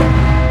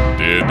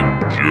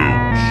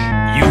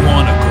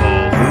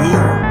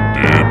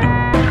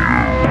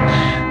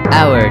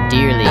Our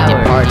dearly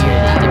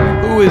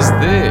departed. Who is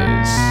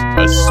this?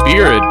 A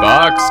Spirit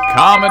Box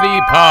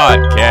Comedy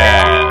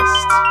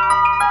Podcast.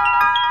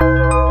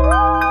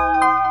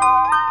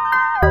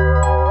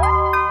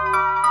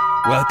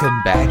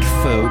 Welcome back,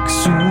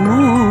 folks.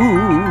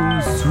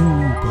 Ooh,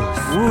 super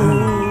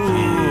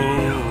spooky.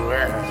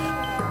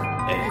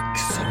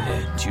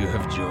 Excellent. You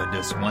have joined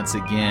us once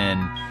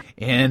again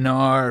in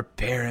our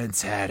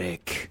parents'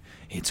 attic.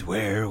 It's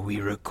where we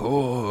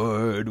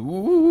record.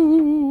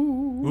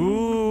 Ooh,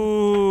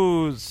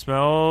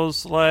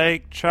 smells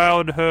like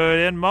childhood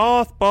and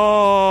mothballs.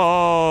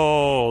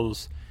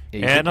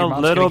 Yeah, and a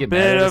little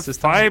bit of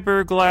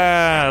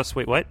fiberglass.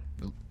 Wait, what?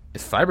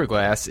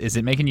 Fiberglass, is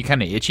it making you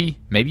kind of itchy?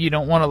 Maybe you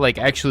don't want to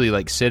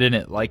actually sit in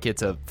it like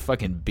it's a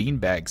fucking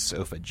beanbag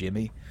sofa,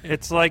 Jimmy.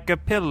 It's like a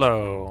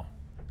pillow.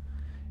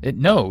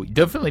 No,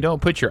 definitely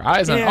don't put your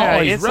eyes on. Yeah,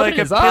 Oh, he's it's rubbing like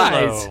his a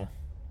eyes. pillow.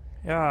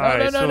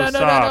 Yeah,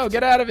 No!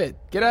 Get out of it!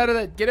 Get out of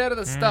that! Get out of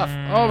the stuff!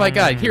 Oh my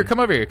God! Here, come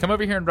over here! Come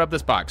over here and rub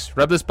this box!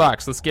 Rub this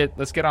box! Let's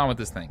get on with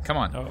this thing. Come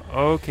on.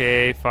 Oh,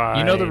 okay, fine.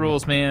 You know the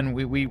rules, man.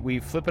 We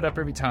flip it up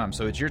every time,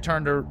 so it's your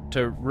turn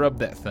to rub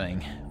that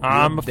thing.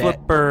 I'm a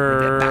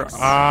flipper.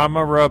 I'm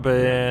a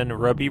rubbing.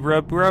 Rubby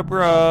rub rub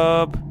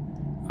rub.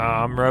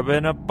 I'm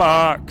rubbing a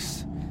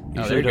box.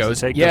 Oh, there it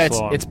goes. Yeah,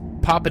 it's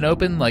popping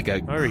open like a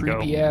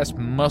creepy ass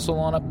mussel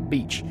on a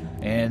beach,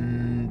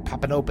 and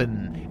popping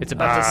open. It's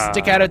about to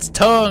stick out its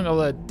tongue.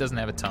 Although it doesn't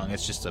have a tongue.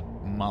 It's just a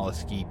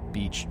mollusky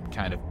beach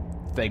kind of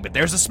thing. But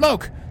there's a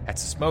smoke.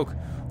 That's the smoke.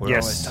 We're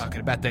always talking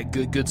about that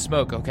good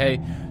smoke. Okay,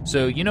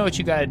 so you know what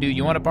you got to do.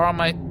 You want to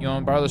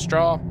borrow the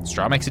straw?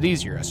 Straw makes it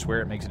easier. I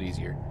swear it makes it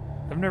easier.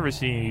 I've never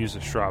seen you use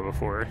a straw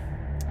before.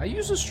 I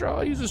use a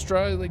straw,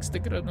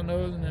 stick it up the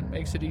nose, and it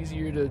makes it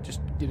easier to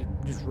just get it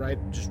right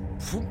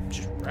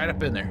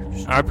up in there.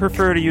 I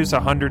prefer to use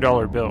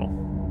 $100 bill.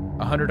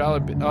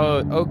 $100 bill.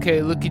 Oh,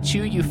 okay. Look at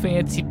you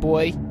fancy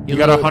boy. You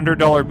got a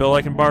 $100 bill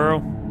I can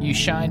borrow? You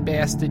shine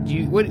bastard. Does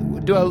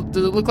it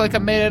look like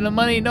I'm made out of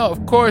money? No,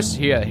 of course.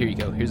 Yeah, here you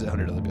go. Here's a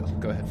 $100 bill.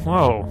 Go ahead.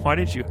 Whoa, why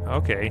did you?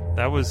 Okay,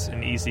 that was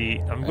an easy.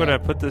 I'm gonna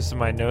put this in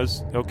my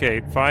nose.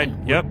 Okay,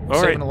 fine. Yep. All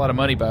right. Saving a lot of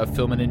money by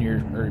filming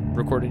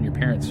recording in your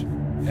parents'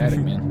 attic,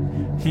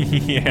 man.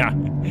 Yeah.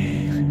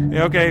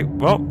 Okay,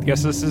 well,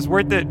 guess this is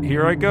worth it.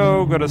 Here I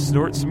go. Gonna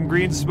snort some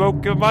green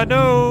smoke in my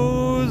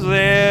nose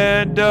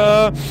and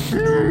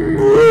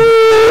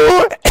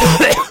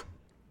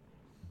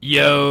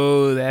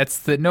Yo, that's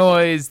the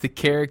noise, the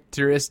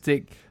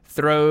characteristic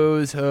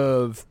throes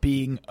of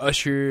being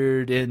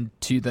ushered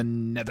into the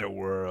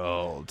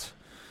netherworld.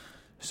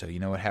 So you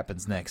know what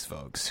happens next,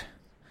 folks.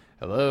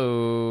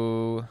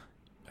 Hello.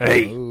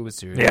 Hey. Hello,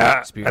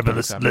 yeah, I've been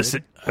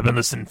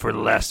listening for the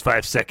last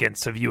 5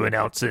 seconds of you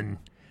announcing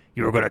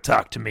you were going to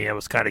talk to me. It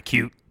was kind of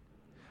cute.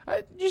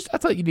 I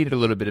thought you needed a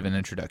little bit of an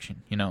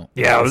introduction, you know.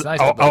 Yeah,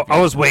 I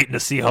was waiting to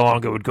see how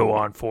long it would go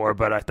on for,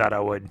 but I thought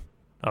I'll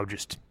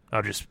just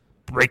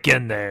break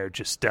in there,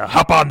 just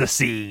hop on the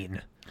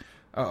scene.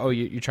 Oh,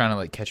 you're trying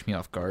to catch me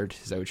off guard?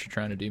 Is that what you're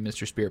trying to do,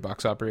 Mr. Spirit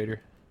Box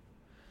Operator?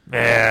 No,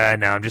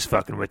 I'm just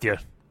fucking with you.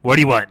 What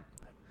do you want?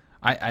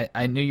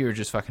 I knew you were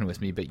just fucking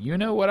with me, but you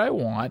know what I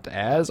want,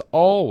 as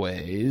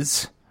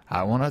always.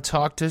 I want to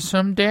talk to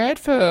some dead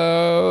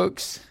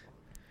folks.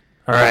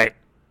 All right.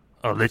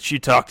 I'll let you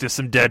talk to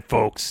some dead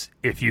folks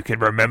if you can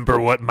remember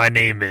what my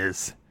name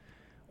is.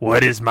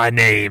 What is my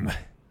name?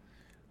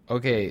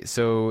 Okay,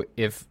 so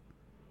if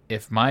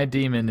my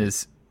demon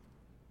is...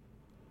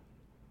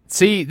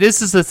 See,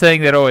 this is the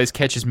thing that always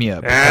catches me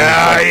up.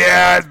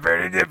 Yeah, it's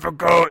very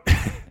difficult.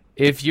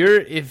 If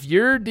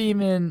your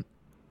demon...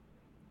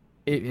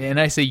 And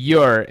I say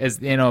you're,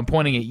 as you know, I'm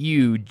pointing at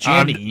you,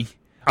 Jenny.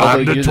 Although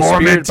you're the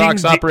Spirit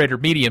Box Operator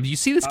medium. You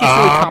see, this gets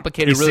really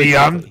complicated really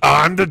quickly.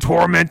 I'm the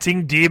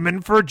tormenting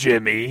demon for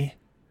Jimmy.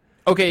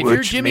 Okay, if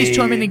you're Jimmy's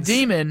tormenting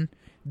demon,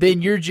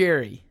 then you're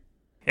Jerry.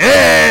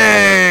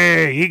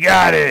 Hey, you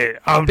got it.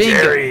 I'm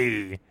Bingo.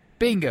 Jerry.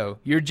 Bingo,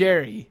 you're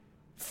Jerry.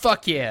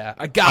 Fuck yeah,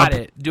 I got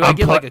it. Do I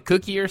get a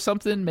cookie or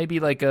something? Maybe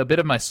a bit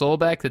of my soul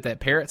back that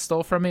parrot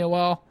stole from me a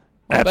while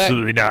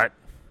Absolutely not.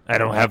 I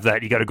don't have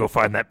that. You got to go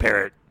find that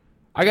parrot.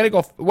 I gotta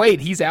go. Wait,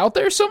 he's out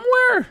there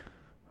somewhere?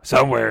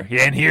 Somewhere. He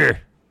ain't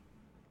here.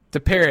 The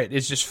parrot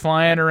is just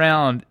flying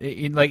around.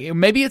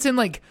 Maybe it's in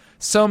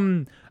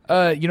some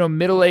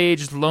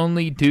middle-aged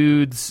lonely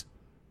dude's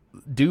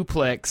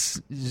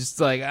duplex.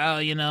 Just my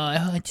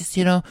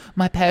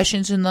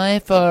passions in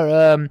life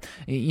are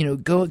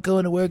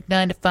going to work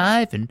 9 to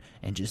 5 and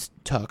just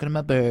talking to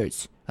my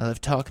birds. I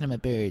love talking to my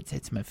birds.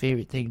 That's my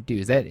favorite thing to do.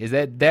 Is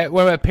that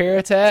where my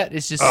parrot's at?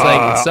 It's just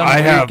in some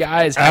weird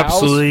guy's house?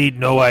 Absolutely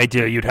no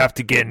idea. You'd have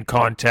to get in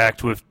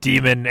contact with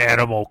Demon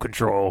Animal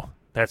Control.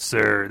 That's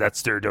their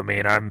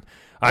domain. I'm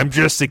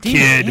just a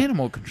kid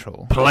Animal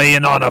Control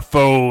playing on a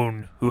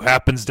phone who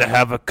happens to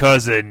have a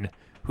cousin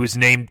who's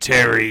named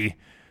Terry,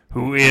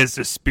 who is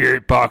a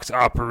Spirit Box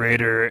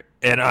Operator,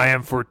 and I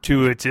am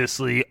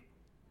fortuitously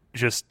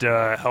just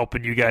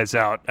helping you guys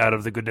out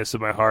of the goodness of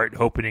my heart,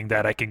 hoping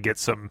that I can get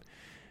some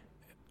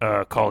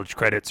college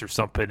credits or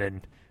something,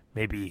 and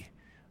maybe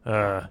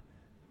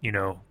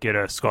get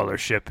a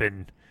scholarship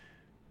in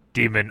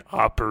demon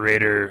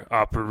operator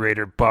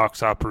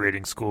box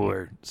operating school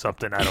or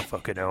something. I don't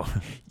fucking know.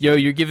 Yo,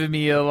 you're giving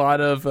me a lot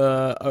of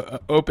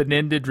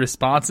open-ended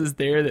responses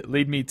there that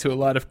lead me to a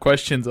lot of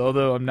questions,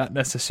 although I'm not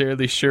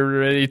necessarily sure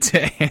ready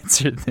to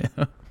answer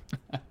them.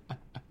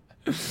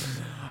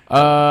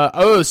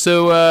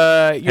 So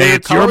you're Hey, a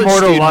it's your college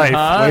mortal student, life.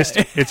 huh?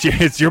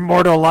 It's your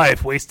mortal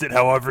life. Waste it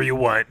however you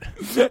want.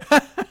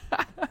 I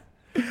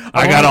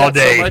I've got only all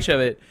day. So much of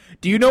it.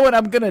 Do you know when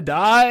I'm gonna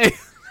die?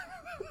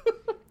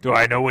 Do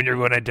I know when you're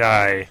going to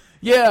die?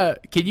 Yeah.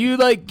 Can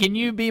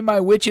you be my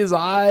witch's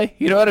eye?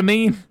 You know what I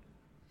mean?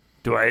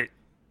 Do I?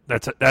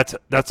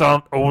 That's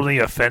only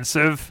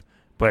offensive,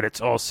 but it's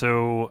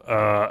also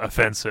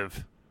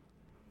offensive.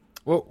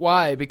 Well,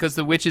 why? Because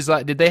the witch's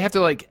eye. Did they have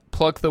to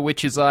pluck the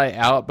witch's eye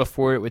out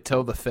before it would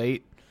tell the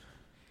fate?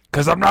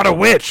 Because I'm not a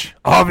witch,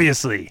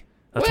 obviously.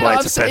 That's why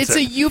it's offensive. It's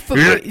a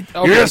euphemism.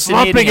 You're just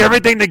lumping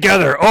everything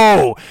together.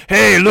 Oh,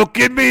 hey, look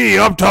at me.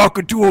 I'm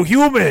talking to a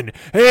human.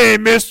 Hey,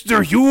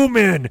 Mr.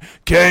 Human,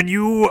 can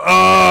you,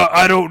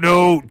 I don't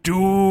know,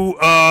 do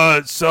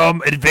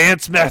some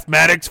advanced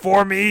mathematics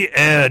for me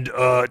and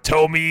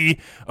tell me,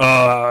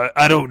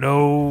 I don't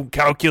know,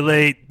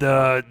 calculate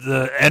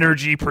the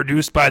energy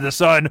produced by the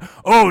sun?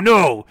 Oh,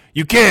 no,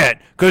 you can't,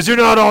 because you're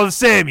not all the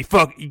same. You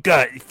fuck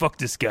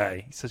this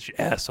guy. He's such an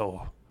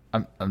asshole.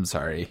 I'm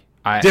sorry.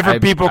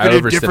 Different people can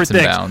do different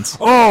things. Bounds.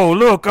 Oh,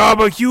 look, I'm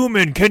a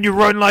human. Can you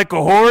run like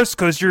a horse?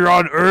 Because you're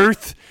on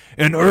Earth,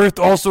 and Earth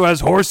also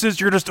has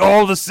horses. You're just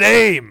all the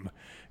same.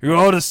 You're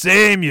all the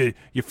same, you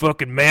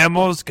fucking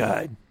mammals.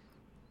 God.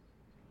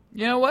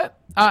 You know what?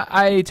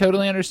 I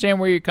totally understand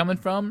where you're coming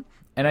from,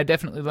 and I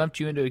definitely lumped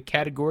you into a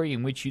category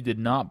in which you did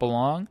not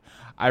belong.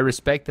 I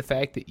respect the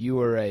fact that you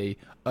are a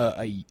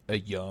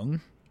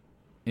young,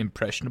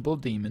 impressionable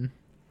demon,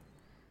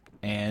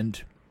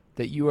 and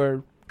that you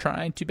are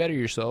trying to better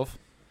yourself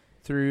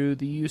through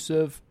the use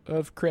of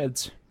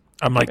creds.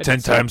 I'm like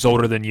 10 times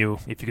older than you.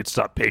 If you could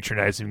stop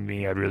patronizing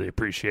me, I'd really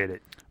appreciate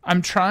it.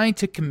 I'm trying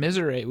to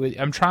commiserate with.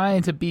 I'm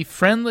trying to be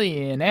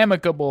friendly and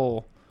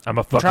amicable. I'm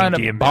a fucking trying to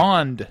demon.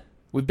 bond.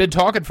 We've been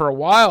talking for a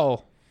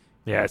while.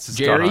 Yeah, it's just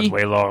Jerry? gone on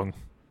way long.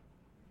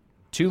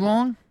 Too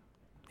long?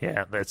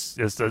 Yeah, let's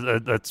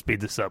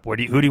speed this up. Who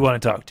do you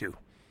want to talk to?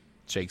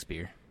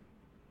 Shakespeare.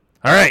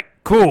 All right,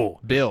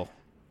 cool. Bill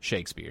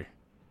Shakespeare.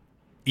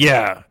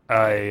 Yeah,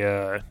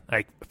 I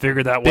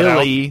figured that one out.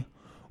 Billy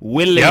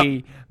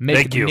Willie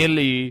Thank you.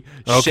 McNilly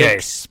Okay.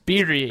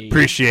 Shakespeare.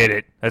 Appreciate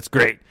it. That's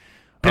great.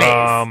 Please.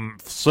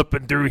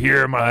 Slipping through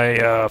here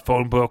my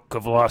phone book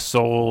of lost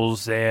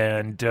souls,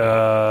 and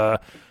yeah,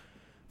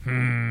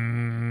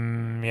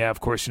 of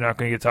course you're not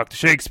going to get to talk to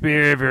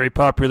Shakespeare. Very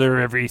popular.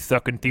 Every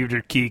fucking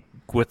theater geek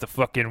with the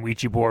fucking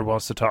Ouija board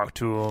wants to talk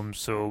to him.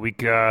 So we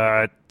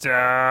got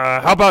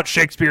how about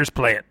Shakespeare's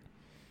plant?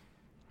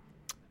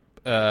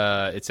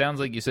 It sounds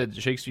like you said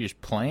Shakespeare's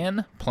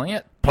plant.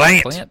 Plant.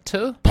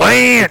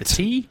 The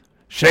T.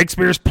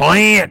 Shakespeare's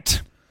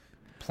plant.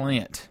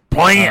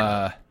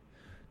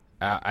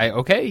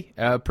 Okay.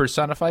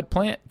 Personified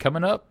plant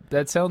coming up.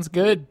 That sounds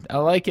good. I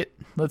like it.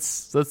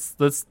 Let's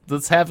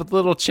have a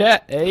little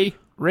chat, eh?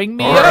 Ring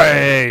me All up.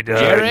 right,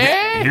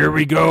 Jerry? here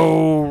we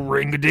go.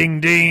 Ring a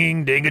ding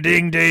ding, ding a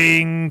ding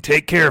ding.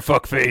 Take care,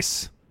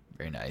 fuckface.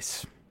 Very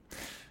nice.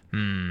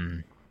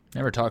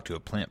 Never talked to a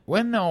plant.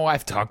 Well, no,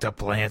 I've talked to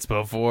plants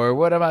before.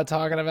 What am I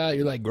talking about?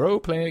 You're like, grow,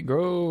 plant,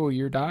 grow.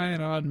 You're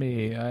dying on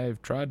me.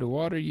 I've tried to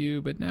water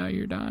you, but now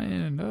you're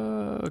dying.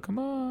 Oh, come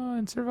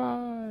on,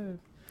 survive.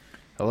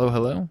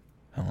 Hello.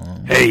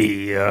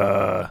 Hey,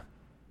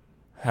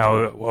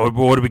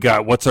 what do we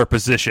got? What's our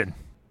position?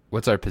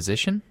 What's our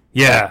position?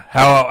 Yeah,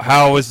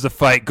 how is the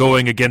fight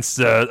going against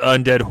the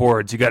undead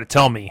hordes? You got to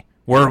tell me.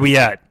 Where are we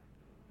at?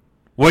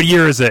 What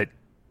year is it?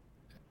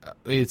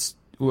 It's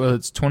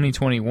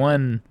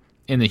 2021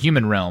 in the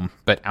human realm,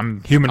 but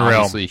I'm Human realm.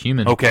 obviously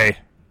human. Okay.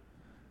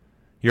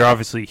 You're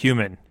obviously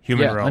human.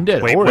 Human Yeah, realm.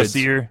 undead Wait, hordes. what's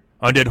the year?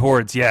 Undead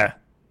hordes, yeah.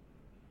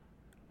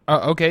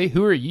 Okay,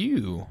 who are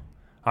you?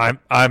 I'm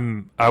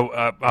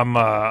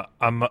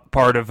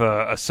part of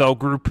a cell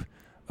group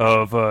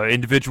of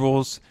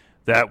individuals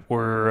that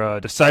were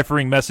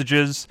deciphering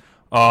messages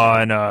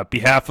on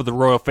behalf of the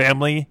royal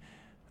family.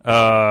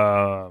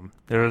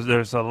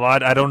 There's a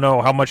lot. I don't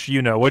know how much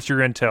you know. What's your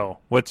intel?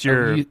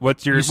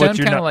 You sound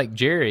kind of like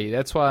Jerry.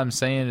 That's why I'm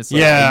saying it's like,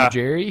 Yeah. are you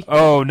Jerry?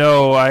 Oh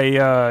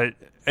no,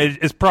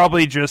 it's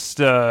probably just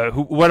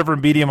whatever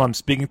medium I'm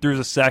speaking through is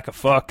a sack of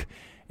fuck,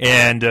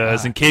 and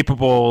is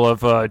incapable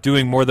of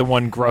doing more than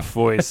one gruff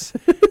voice.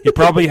 He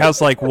probably has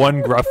like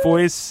one gruff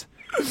voice,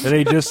 and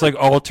he just like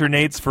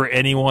alternates for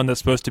anyone that's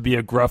supposed to be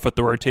a gruff,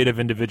 authoritative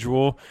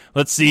individual.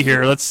 Let's see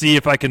here. Let's see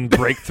if I can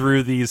break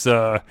through these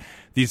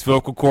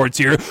vocal cords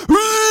here.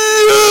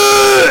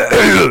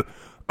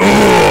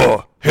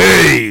 Oh,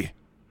 hey,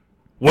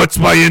 what's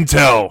my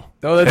intel?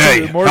 Oh, that's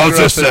Hey, more how's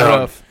gruff this than sound?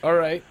 rough. All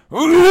right.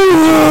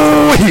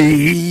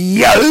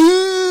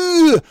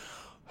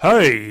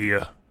 Hey,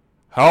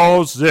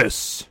 how's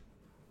this?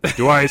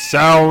 Do I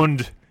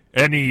sound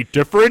any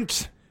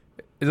different?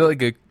 Is it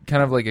like a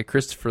kind of like a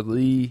Christopher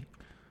Lee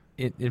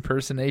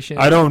impersonation?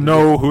 I don't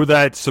know who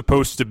that's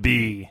supposed to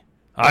be.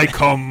 I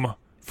come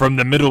from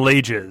the Middle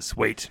Ages.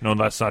 Wait, no,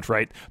 that's not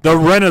right. The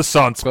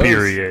Renaissance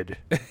period.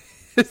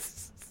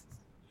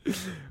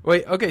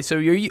 Wait, okay, so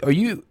are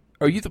you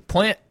the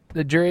plant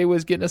that Jerry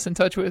was getting us in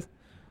touch with?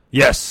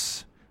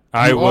 Yes,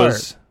 I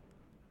was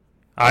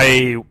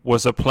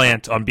a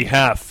plant on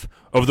behalf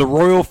of the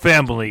royal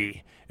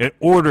family in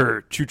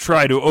order to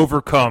try to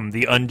overcome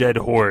the undead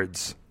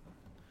hordes.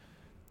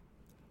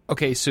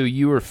 Okay, so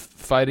you were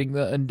fighting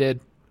the undead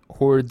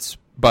hordes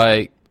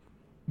by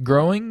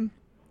growing?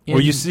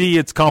 Well, you see,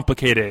 it's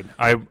complicated.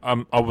 I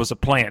was a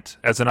plant,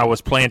 as in I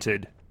was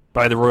planted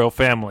by the royal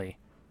family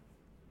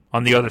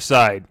on the other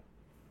side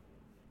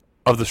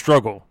of the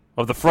struggle,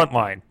 of the front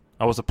line.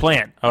 I was a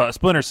plant, a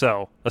splinter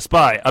cell, a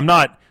spy. I'm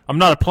not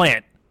a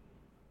plant.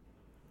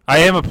 I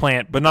am a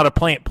plant, but not a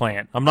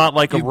plant. I'm not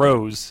like a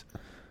rose.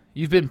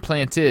 You've been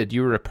planted.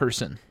 You were a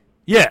person.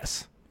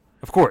 Yes,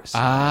 of course.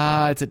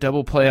 It's a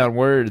double play on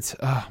words.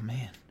 Oh,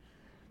 man.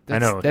 I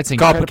know. That's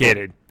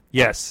complicated.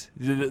 Yes.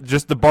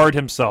 Just the bard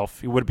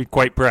himself. He would be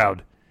quite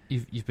proud.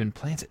 You've been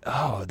planted.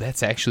 Oh,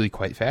 that's actually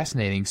quite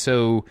fascinating.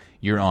 So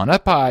you're on a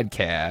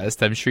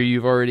podcast. I'm sure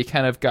you've already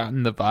kind of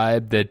gotten the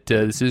vibe that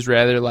this is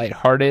rather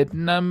lighthearted,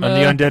 and and the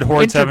undead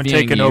hordes haven't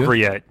taken over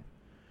yet.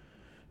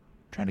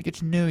 Trying to get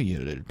to know you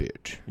a little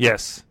bit.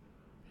 Yes.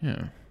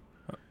 Yeah.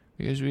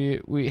 Because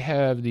we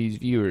have these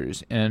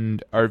viewers,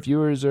 and our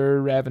viewers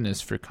are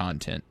ravenous for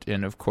content,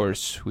 and of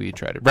course we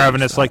try to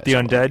ravenous like the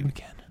undead.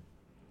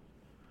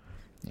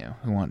 Yeah,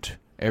 we want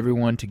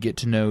everyone to get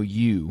to know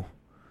you,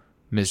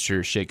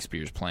 Mr.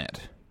 Shakespeare's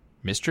plant.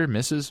 Mr.,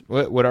 Mrs.?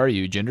 What are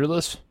you,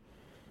 genderless?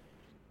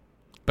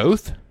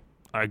 Both?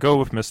 I go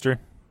with Mr.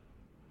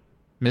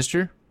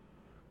 Mr.?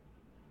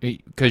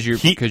 Because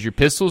you're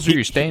pistols or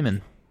you're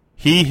stamen?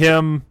 He,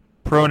 him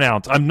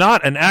pronouns. I'm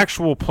not an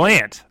actual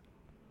plant.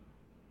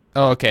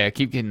 Oh, okay. I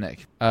keep getting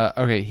that.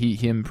 Okay, he,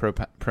 him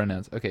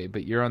pronouns. Okay,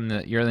 but you're on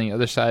the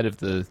other side of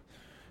the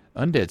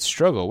undead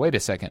struggle. Wait a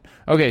second.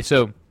 Okay,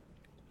 so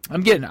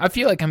I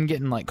feel like I'm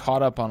getting like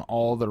caught up on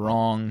all the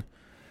wrong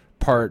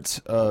parts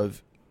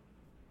of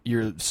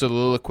your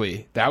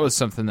soliloquy. That was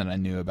something that I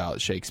knew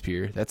about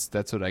Shakespeare. That's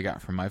what I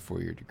got from my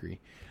 4-year degree.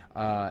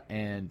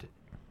 And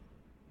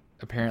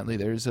apparently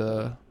there's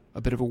a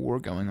bit of a war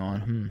going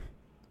on.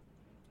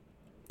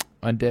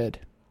 Undead.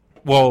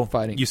 Well,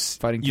 fighting. You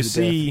to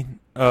see,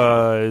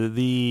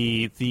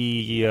 the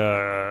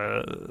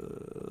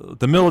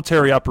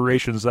military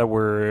operations that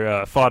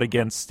were fought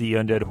against the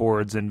undead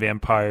hordes and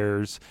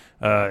vampires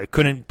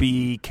couldn't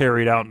be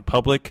carried out in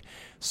public.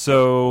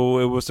 So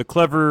it was a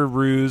clever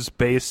ruse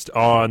based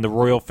on the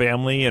royal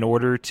family in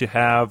order to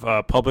have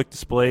public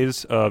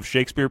displays of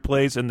Shakespeare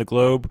plays in the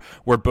globe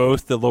where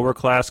both the lower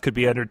class could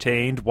be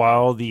entertained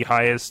while the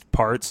highest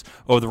parts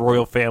of the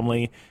royal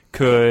family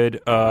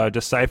could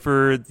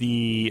decipher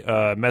the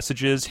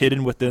messages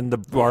hidden within the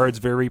bard's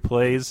very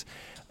plays.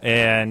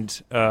 And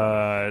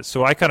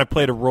so I kind of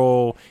played a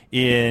role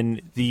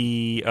in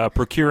the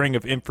procuring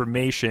of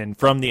information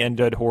from the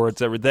undead hordes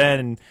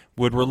that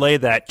would relay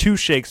that to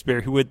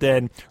Shakespeare, who would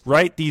then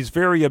write these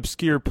very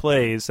obscure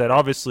plays that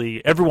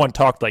obviously everyone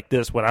talked like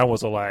this when I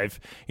was alive.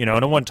 No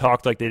one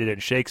talked like they did in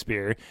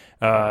Shakespeare.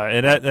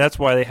 And that's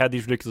why they had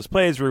these ridiculous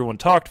plays where everyone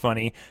talked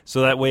funny,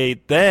 so that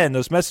way then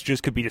those messages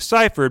could be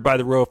deciphered by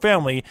the royal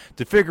family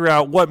to figure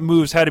out what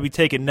moves had to be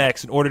taken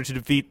next in order to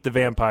defeat the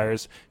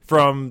vampires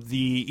from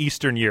the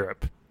Eastern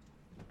Europe.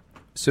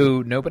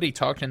 So nobody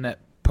talked in that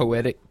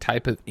poetic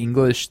type of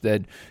English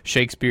that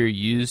Shakespeare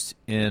used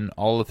in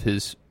all of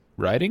his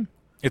writing?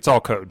 It's all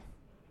code.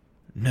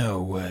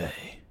 No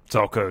way. It's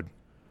all code.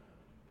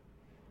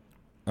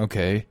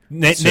 Okay.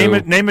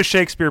 Name a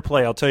Shakespeare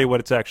play. I'll tell you what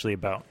it's actually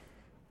about.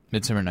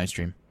 Midsummer Night's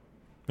Dream.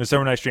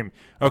 Midsummer Night's Dream.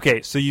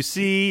 Okay, so you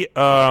see,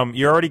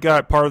 you already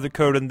got part of the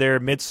code in there.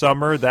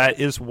 Midsummer, that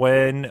is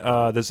when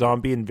the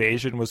zombie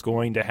invasion was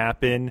going to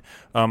happen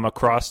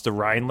across the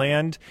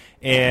Rhineland.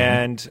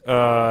 And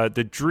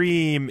the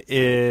dream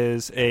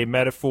is a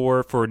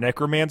metaphor for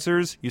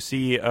necromancers. You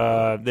see,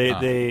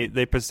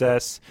 they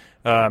possess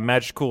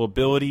magical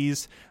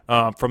abilities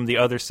from the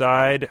other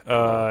side.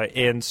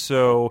 And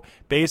so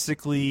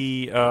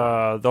basically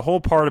the whole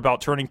part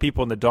about turning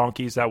people into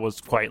donkeys, that was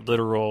quite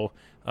literal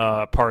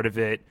part of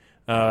it.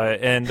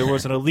 And there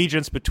was an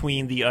allegiance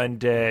between the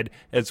undead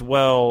as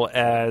well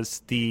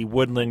as the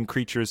woodland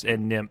creatures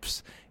and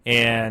nymphs.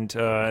 And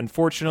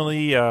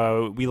unfortunately,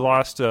 we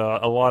lost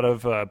a lot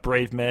of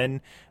brave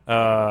men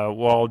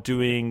while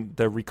doing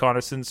the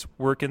reconnaissance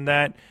work in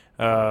that,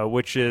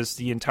 which is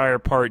the entire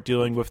part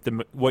dealing with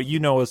what you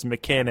know as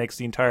mechanics,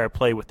 the entire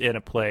play within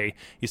a play.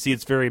 You see,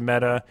 it's very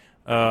meta.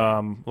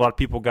 A lot of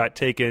people got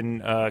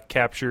taken,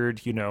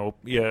 captured,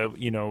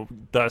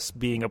 thus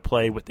being a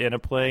play within a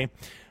play.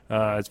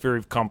 It's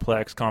very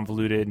complex,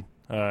 convoluted.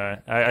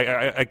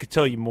 I could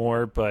tell you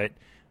more, but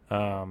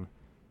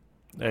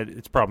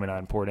it's probably not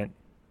important.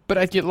 But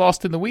I'd get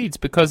lost in the weeds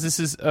because this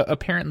is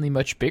apparently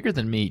much bigger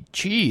than me.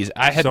 Jeez,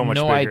 I had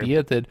no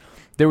idea that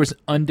there was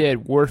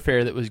undead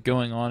warfare that was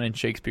going on in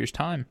Shakespeare's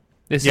time.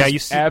 This Yeah, is you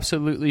see-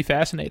 absolutely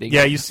fascinating.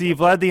 Yeah, you see,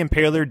 Vlad the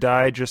Impaler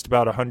died just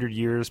about 100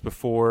 years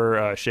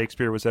before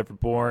Shakespeare was ever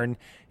born.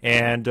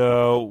 And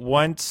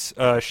once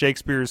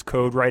Shakespeare's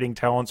code writing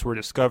talents were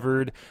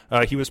discovered,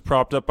 he was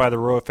propped up by the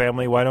royal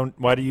family.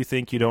 Why do you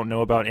think you don't know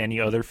about any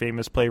other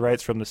famous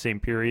playwrights from the same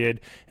period,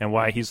 and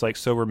why he's like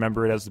so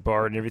remembered as the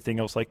bard and everything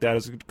else like that?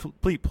 Is a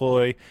complete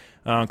ploy,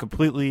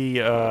 completely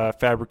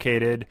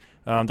fabricated.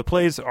 The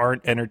plays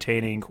aren't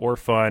entertaining or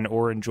fun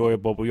or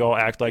enjoyable, but we all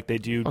act like they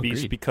do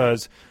Agreed.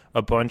 because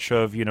a bunch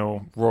of,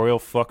 royal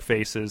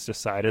fuckfaces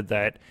decided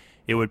that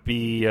it would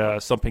be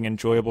something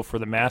enjoyable for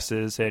the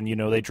masses, and,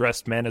 they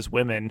dressed men as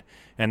women,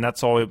 and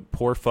that's all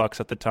poor fucks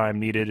at the time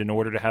needed in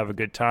order to have a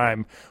good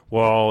time,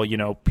 while,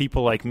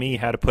 people like me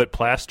had to put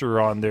plaster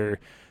on their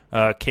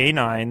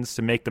canines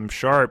to make them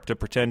sharp to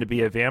pretend to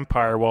be a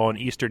vampire while in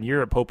Eastern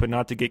Europe hoping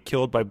not to get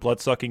killed by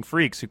blood-sucking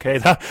freaks, okay?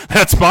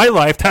 That's my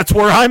life. That's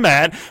where I'm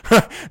at.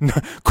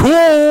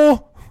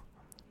 Cool!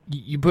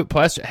 You put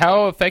plaster.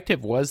 How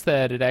effective was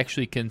that at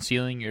actually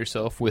concealing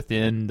yourself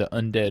within the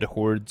undead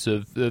hordes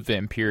of the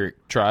vampiric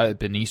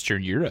tribe in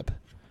Eastern Europe?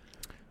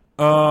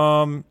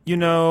 They're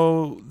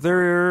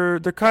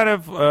kind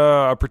of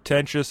a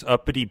pretentious,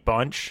 uppity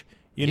bunch.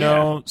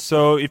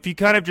 So if you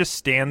kind of just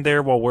stand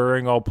there while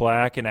wearing all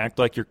black and act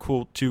like you're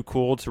too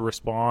cool to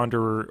respond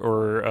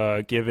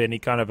or give any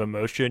kind of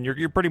emotion,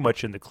 you're pretty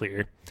much in the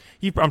clear.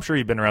 I'm sure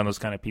you've been around those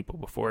kind of people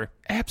before.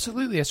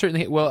 Absolutely, I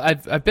certainly. Well,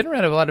 I've been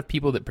around a lot of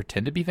people that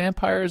pretend to be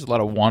vampires, a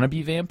lot of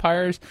wannabe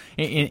vampires.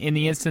 In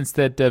the instance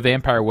that a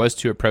vampire was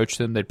to approach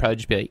them, they'd probably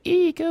just be like,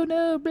 "Eco,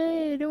 no, blah,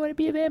 I don't want to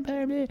be a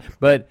vampire." Blah.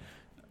 But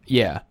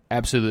yeah,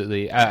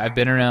 absolutely, I've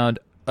been around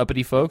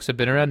uppity folks. I've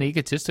been around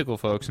egotistical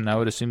folks, and I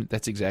would assume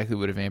that's exactly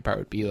what a vampire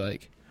would be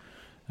like.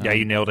 Yeah,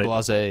 you nailed it.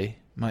 Blasé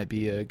might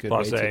be a good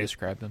way to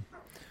describe them.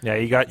 Yeah,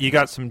 you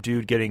got some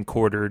dude getting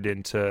quartered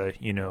into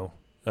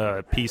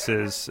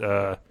pieces.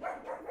 So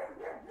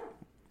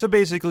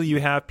basically, you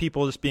have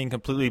people just being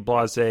completely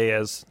blasé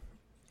as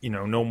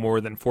no more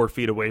than 4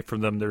 feet away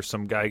from them. There's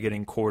some guy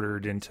getting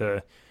quartered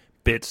into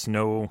bits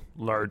no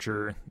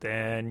larger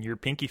than your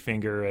pinky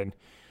finger, and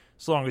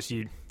as long as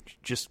you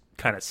just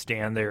kind of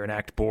stand there and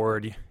act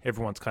bored,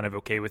 everyone's kind of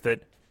okay with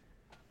it.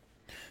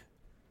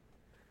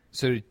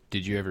 So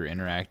did you ever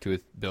interact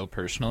with Bill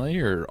personally,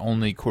 or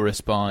only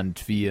correspond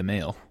via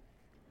mail?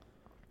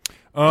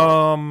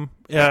 I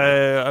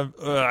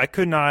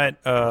could not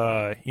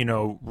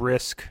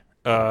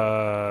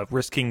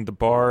risking the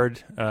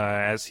bard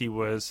as he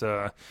was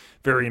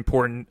very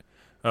important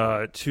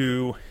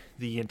to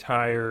the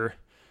entire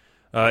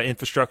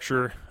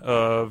infrastructure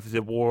of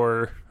the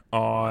war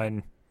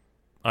on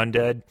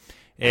undead,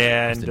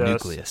 and the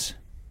nucleus.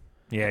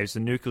 Yeah, it was the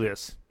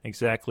nucleus.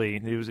 Exactly.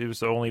 It was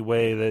the only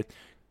way that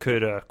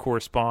could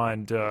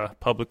correspond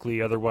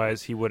publicly.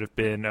 Otherwise, he would have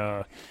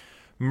been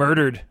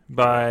murdered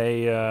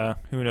by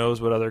who knows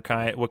what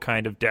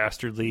kind of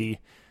dastardly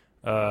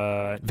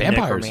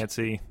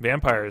necromancy.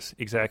 Vampires.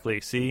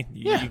 Exactly. See,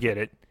 you get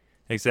it.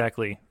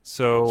 Exactly.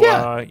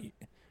 So,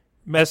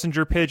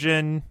 messenger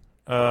pigeon.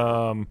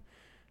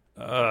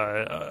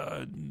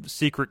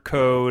 Secret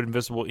code,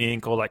 invisible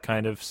ink, all that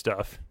kind of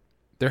stuff.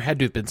 There had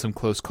to have been some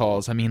close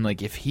calls. I mean,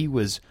 like, if he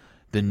was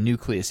the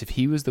nucleus, if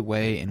he was the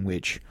way in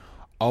which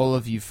all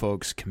of you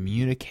folks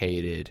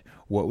communicated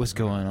what was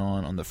going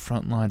on the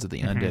front lines of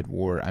the undead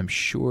war, I'm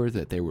sure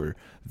that there were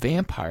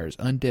vampires,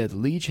 undead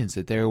legions,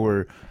 that there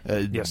were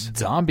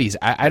zombies.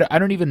 I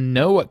don't even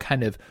know what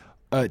kind of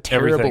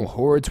terrible Everything.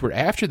 hordes were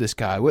after this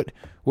guy. What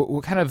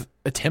kind of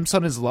attempts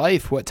on his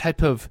life? What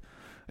type of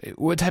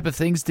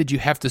things did you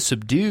have to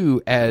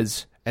subdue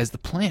as the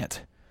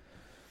plant?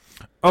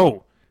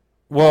 Oh,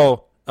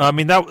 well, I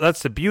mean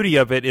that's the beauty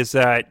of it, is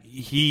that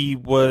he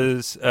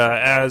was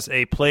as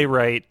a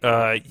playwright,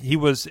 he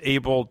was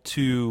able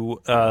to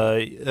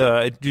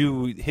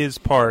do his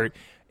part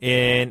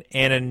in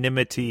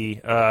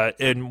anonymity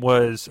and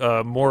was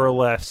more or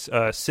less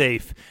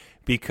safe.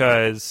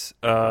 Because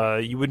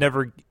you would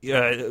never,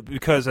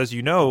 because as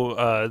you know,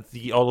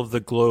 all of the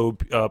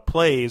Globe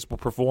plays were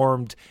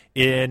performed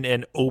in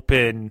an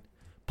open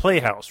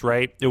playhouse,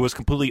 right? It was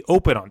completely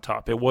open on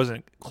top. It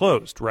wasn't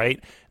closed,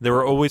 right? They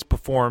were always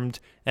performed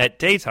at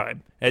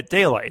daytime, at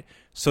daylight.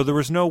 So there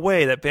was no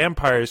way that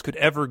vampires could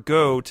ever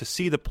go to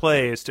see the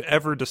plays, to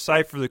ever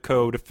decipher the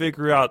code, to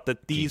figure out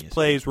that these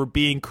plays were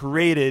being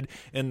created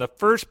in the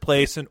first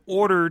place in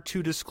order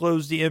to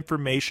disclose the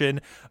information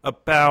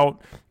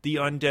about the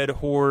undead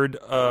horde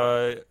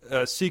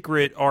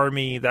secret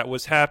army that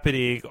was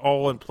happening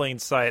all in plain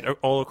sight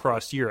all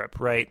across Europe,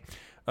 right?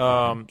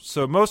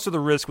 So most of the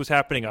risk was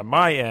happening on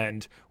my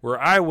end, where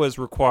I was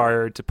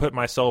required to put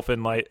myself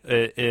in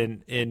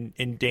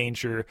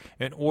danger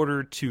in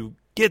order to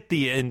get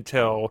the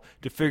intel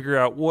to figure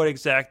out what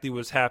exactly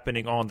was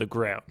happening on the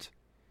ground.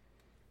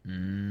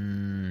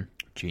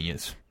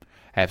 Genius.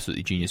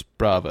 Absolutely genius.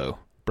 Bravo,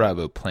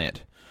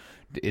 Plant.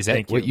 Is that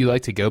Thank what you. you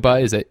like to go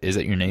by? Is that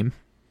your name?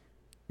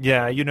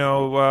 Yeah,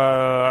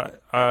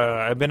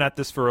 I've been at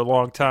this for a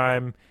long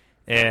time,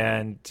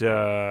 and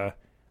I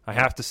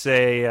have to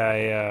say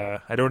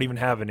I don't even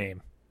have a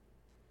name.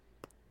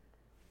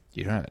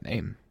 You don't have a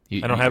name.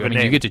 I don't have a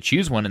name. You get to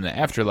choose one in the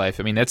afterlife.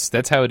 I mean,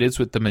 that's how it is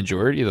with the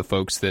majority of the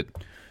folks that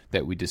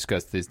we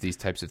discuss these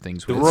types of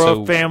things with. The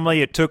royal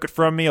family, it took it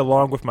from me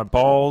along with my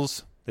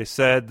balls. They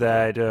said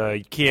that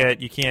you can't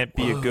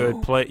be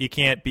you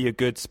can't be a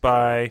good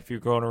spy if you're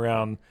going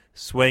around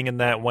swinging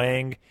that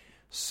wang.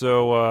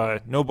 So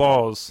no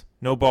balls,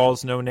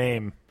 no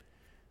name.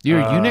 You're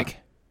a eunuch?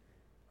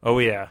 Oh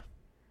yeah.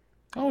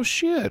 Oh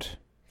shit.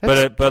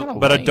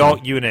 But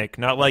adult eunuch,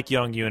 not like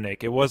young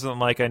eunuch. It wasn't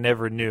like I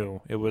never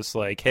knew. It was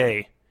like,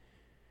 hey,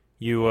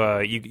 you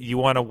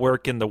want to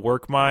work in the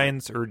work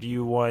mines, or do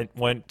you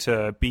want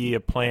to be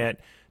a plant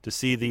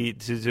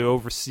to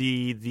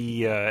oversee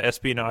the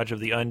espionage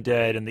of the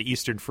undead and the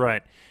Eastern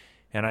Front?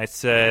 And I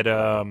said,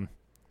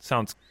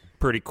 sounds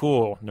pretty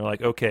cool. And they're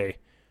like, okay,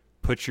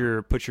 put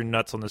your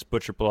nuts on this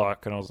butcher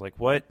block. And I was like,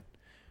 what?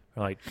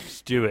 They're like,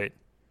 just do it.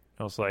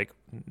 I was like,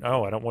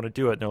 no, I don't want to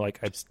do it. And they're like,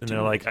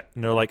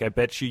 I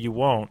bet you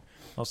won't.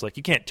 I was like,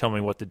 you can't tell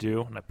me what to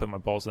do. And I put my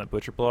balls in that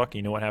butcher block. And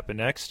you know what happened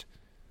next?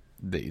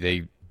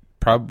 They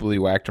probably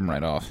whacked him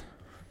right off.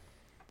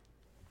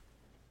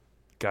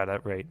 Got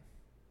that right.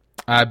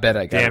 I bet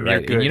I got Damn, it right.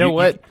 you're good. And you know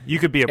what? You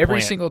could be a Every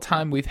plant. single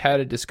time we've had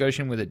a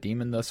discussion with a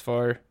demon thus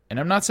far, and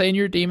I'm not saying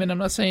you're a demon. I'm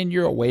not saying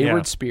you're a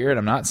wayward spirit.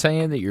 I'm not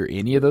saying that you're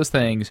any of those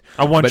things.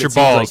 I want your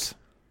balls.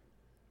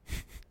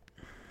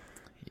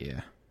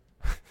 Yeah.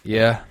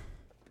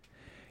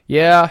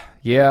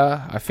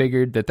 I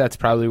figured that's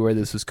probably where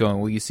this was going.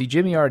 Well, you see,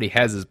 Jimmy already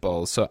has his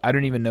balls, so I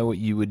don't even know what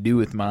you would do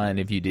with mine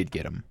if you did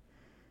get them.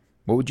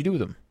 What would you do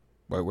with them?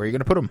 Where are you going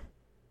to put them?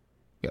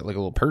 You got like a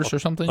little purse or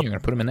something? You're going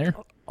to put them in there?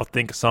 I'll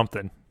think of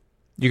something.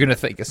 You're going to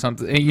think of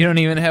something. You don't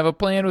even have a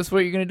plan with what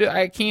you're going to do?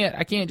 I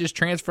can't just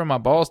transfer my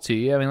balls to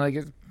you. I mean, like,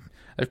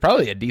 there's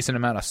probably a decent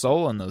amount of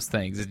soul in those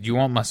things. Do you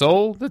want my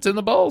soul that's in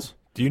the balls?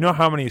 Do you know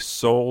how many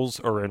souls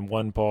are in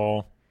one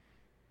ball?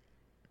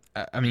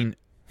 I mean,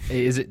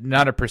 is it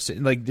not a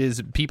percent? Like,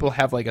 does people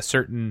have like a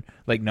certain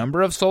like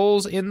number of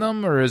souls in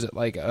them, or is it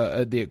like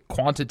the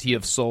quantity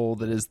of soul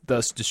that is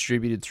thus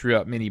distributed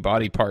throughout many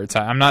body parts?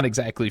 I'm not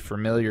exactly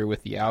familiar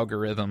with the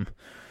algorithm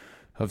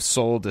of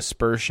soul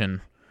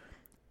dispersion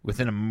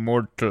within a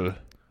mortal.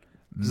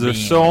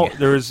 There's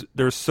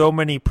so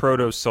many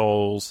proto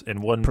souls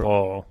in one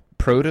ball.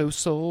 Proto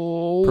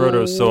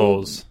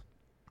souls.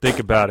 Think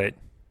about it.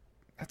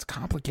 That's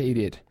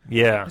complicated.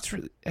 Yeah,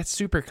 that's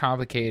super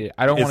complicated.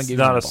 I don't want to give. It's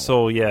not you a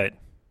soul yet.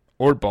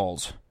 Or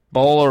balls,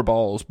 ball or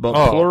balls, but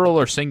plural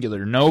or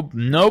singular.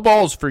 No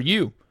balls for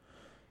you,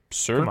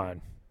 sir. Come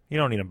on, you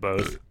don't need them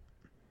both.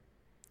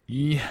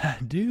 Yeah,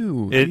 I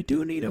do. You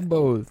do need them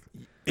both.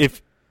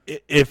 If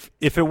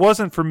it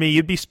wasn't for me,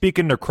 you'd be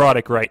speaking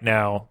necrotic right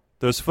now.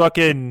 Those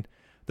fucking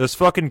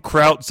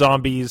kraut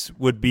zombies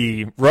would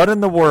be running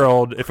the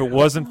world if it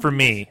wasn't for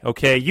me.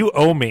 Okay, you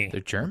owe me.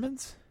 They're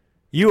Germans?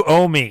 You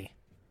owe me.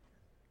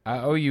 I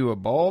owe you a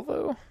ball,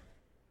 though?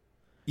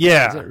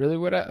 Yeah. Is that really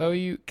what I owe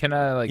you? Can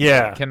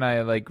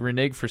I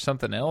renege for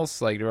something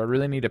else? Like, do I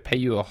really need to pay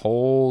you a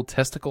whole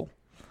testicle?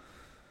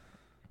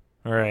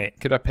 All right.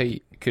 Could I pay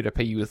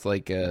you with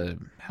like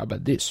how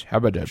about this? How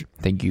about that?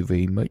 Thank you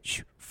very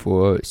much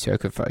for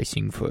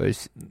sacrificing for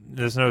us.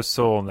 There's no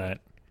soul in that.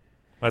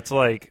 That's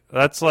like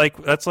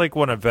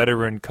when a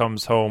veteran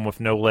comes home with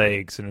no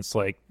legs, and it's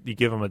like you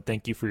give him a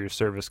thank you for your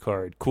service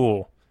card.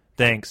 Cool.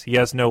 Thanks. He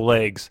has no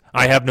legs.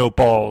 I have no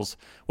balls.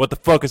 What the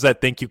fuck is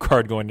that thank you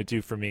card going to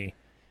do for me?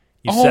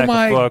 You oh sack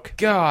my of fuck.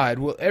 God.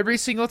 Well, every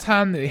single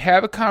time they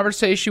have a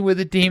conversation with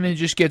a demon, it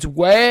just gets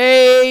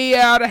way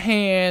out of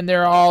hand.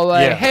 They're all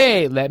like,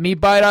 hey, let me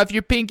bite off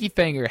your pinky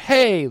finger.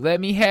 Hey, let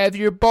me have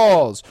your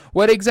balls.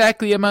 What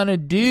exactly am I going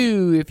to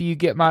do if you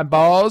get my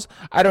balls?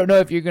 I don't know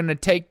if you're going to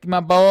take my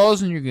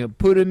balls and you're going to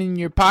put them in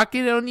your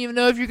pocket. I don't even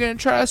know if you're going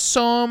to try to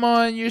sew them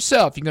on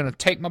yourself. You're going to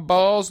take my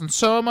balls and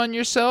sew them on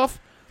yourself?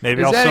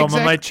 Maybe I'll sew them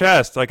on my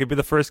chest. I could be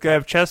the first guy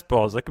with chest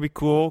balls. That could be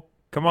cool.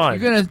 Come on.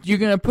 You're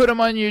gonna put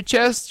them on your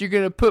chest. You're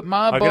gonna put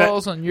my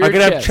balls on your chest.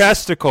 I could have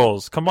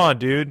chesticles. Come on,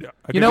 dude.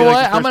 You know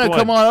what? I'm gonna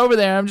come on over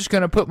there. I'm just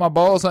gonna put my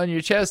balls on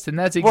your chest, and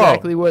that's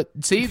exactly what.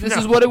 See, this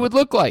is what it would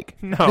look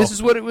like. No, this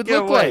is what it would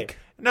look like.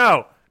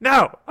 No,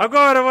 I'm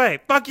going away.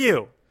 Fuck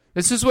you.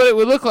 This is what it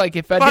would look like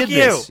if I did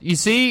this. You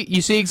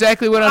see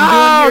exactly what I'm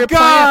doing here.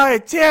 Oh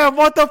God, damn!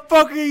 What the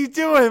fuck are you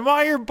doing?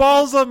 Why are your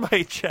balls on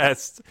my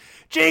chest?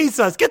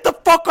 Jesus, get the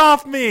fuck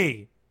off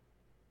me!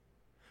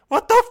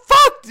 What the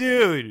fuck,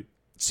 dude?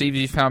 Steve,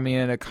 you found me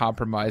in a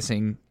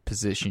compromising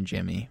position,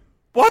 Jimmy.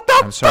 What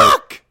the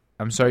fuck?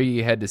 I'm sorry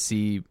you had to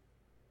see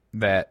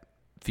that,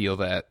 feel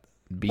that,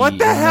 be what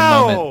the in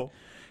hell? The moment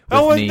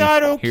that was me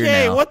not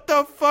okay. Now. What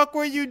the fuck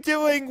were you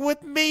doing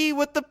with me,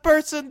 with the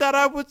person that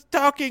I was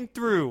talking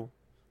through?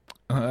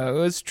 I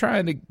was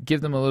trying to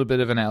give them a little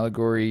bit of an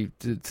allegory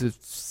to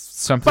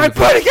something. By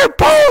putting your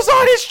balls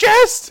on his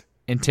chest?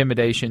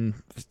 Intimidation.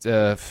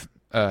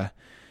 I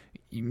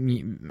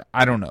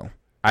don't know.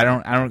 I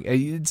don't.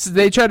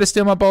 They try to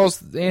steal my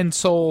balls and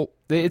soul.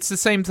 It's the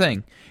same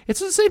thing. It's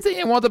the same thing.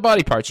 They want the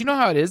body parts. You know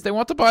how it is. They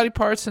want the body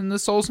parts and the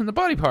souls in the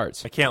body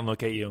parts. I can't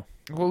look at you.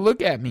 Well,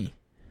 look at me.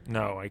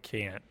 No, I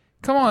can't.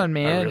 Come on,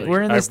 man. really-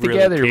 We're in I this really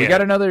together. We can't.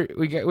 got another.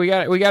 We got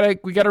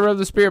to rub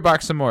the spirit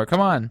box some more. Come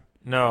on.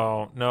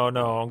 No,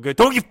 I'm good.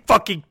 Don't you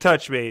fucking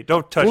touch me.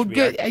 Don't touch Well, me.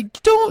 good. I-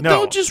 Don't No.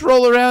 don't just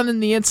roll around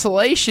in the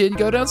insulation.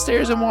 Go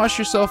downstairs and wash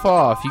yourself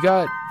off. You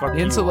got Fuck you.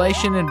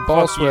 insulation and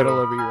ball Fuck sweat you. all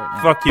over you right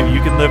now. Fuck you.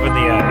 You can live in the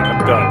attic.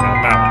 I'm done.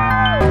 I'm out.